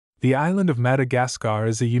The island of Madagascar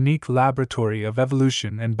is a unique laboratory of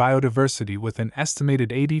evolution and biodiversity with an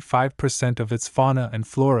estimated 85% of its fauna and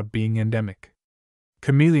flora being endemic.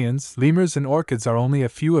 Chameleons, lemurs, and orchids are only a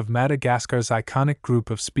few of Madagascar's iconic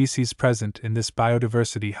group of species present in this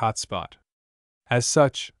biodiversity hotspot. As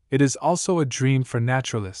such, it is also a dream for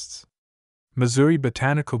naturalists. Missouri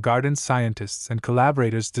Botanical Garden scientists and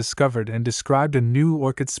collaborators discovered and described a new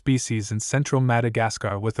orchid species in central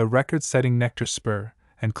Madagascar with a record-setting nectar spur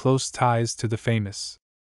and close ties to the famous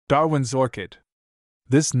Darwin's orchid.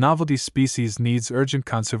 This novelty species needs urgent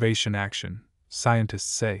conservation action,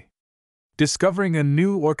 scientists say. Discovering a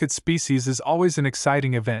new orchid species is always an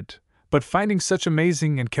exciting event, but finding such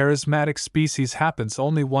amazing and charismatic species happens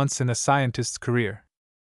only once in a scientist's career.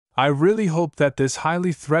 I really hope that this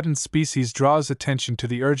highly threatened species draws attention to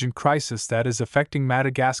the urgent crisis that is affecting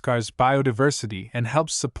Madagascar's biodiversity and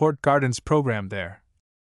helps support Garden's program there,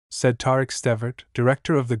 said Tarek Stevert,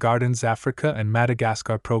 director of the Garden's Africa and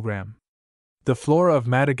Madagascar program. The flora of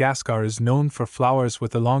Madagascar is known for flowers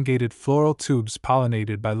with elongated floral tubes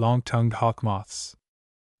pollinated by long-tongued hawk moths.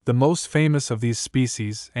 The most famous of these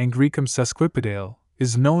species, Angraecum sesquipedale,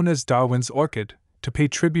 is known as Darwin's orchid, to pay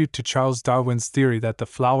tribute to Charles Darwin's theory that the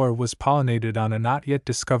flower was pollinated on a not yet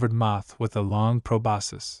discovered moth with a long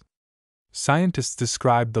proboscis. Scientists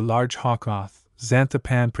described the large hawk moth,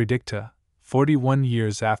 Xanthopan predicta, 41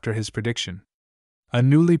 years after his prediction. A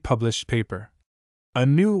newly published paper. A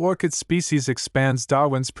new orchid species expands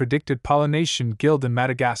Darwin's predicted pollination guild in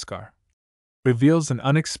Madagascar. Reveals an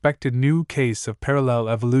unexpected new case of parallel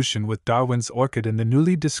evolution with Darwin's orchid in the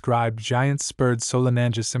newly described giant-spurred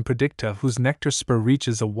Solanangus impredicta, whose nectar spur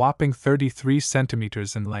reaches a whopping 33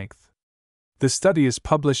 centimeters in length. The study is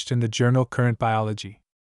published in the journal Current Biology.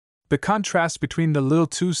 The contrast between the little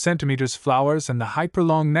 2 centimeters flowers and the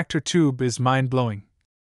hyperlong nectar tube is mind-blowing,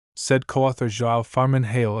 said co-author João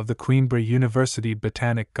Farman-Hale of the Coimbra University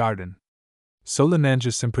Botanic Garden.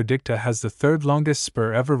 Solanangus impredicta has the third longest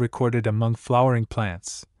spur ever recorded among flowering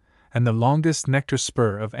plants, and the longest nectar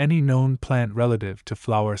spur of any known plant relative to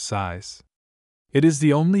flower size. It is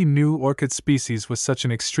the only new orchid species with such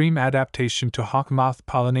an extreme adaptation to hawk moth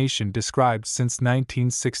pollination described since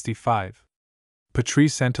 1965.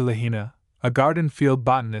 Patrice Antilahina, a garden field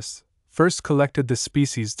botanist, first collected the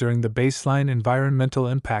species during the baseline environmental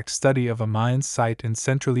impact study of a mine site in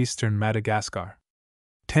central-eastern Madagascar.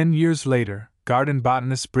 10 years later, garden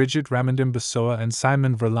botanists Bridget Ramondin-Bassoa and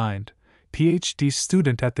Simon Verlind, PhD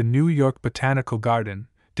student at the New York Botanical Garden,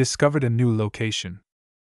 discovered a new location.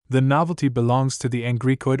 The novelty belongs to the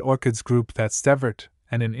Angraecoid orchids group that Stevert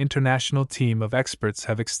and an international team of experts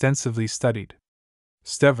have extensively studied.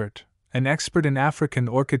 Stevert, an expert in African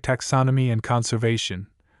orchid taxonomy and conservation,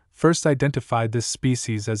 first identified this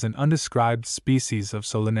species as an undescribed species of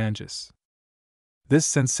Solanangus. This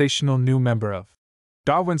sensational new member of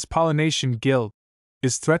Darwin's pollination guild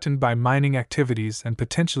is threatened by mining activities and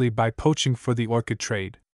potentially by poaching for the orchid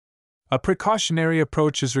trade. A precautionary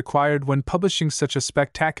approach is required when publishing such a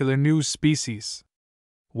spectacular new species.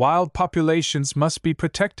 Wild populations must be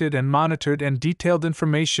protected and monitored, and detailed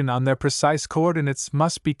information on their precise coordinates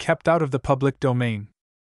must be kept out of the public domain.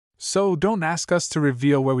 So don't ask us to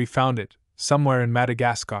reveal where we found it, somewhere in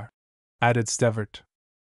Madagascar, added Stevert.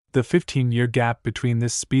 The 15-year gap between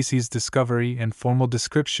this species' discovery and formal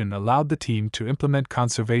description allowed the team to implement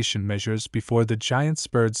conservation measures before the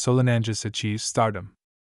giant-spurred Solanangus achieves stardom.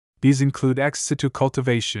 These include ex situ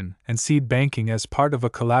cultivation and seed banking as part of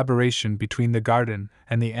a collaboration between the garden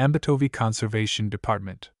and the Ambitovi Conservation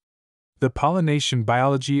Department. The pollination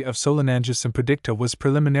biology of Solanangus impredicta was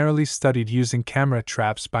preliminarily studied using camera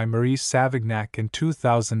traps by Maurice Savignac in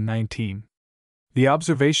 2019. The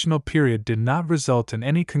observational period did not result in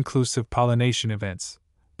any conclusive pollination events,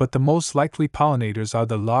 but the most likely pollinators are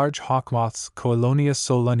the large hawk moths Coelonia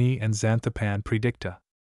soluni and Xanthopan predicta.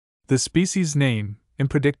 The species name,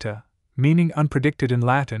 impredicta, meaning unpredicted in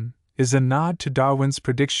Latin, is a nod to Darwin's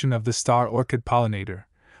prediction of the star orchid pollinator,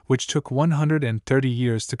 which took 130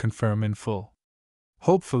 years to confirm in full.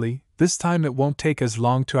 Hopefully, this time it won't take as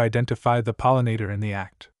long to identify the pollinator in the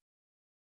act.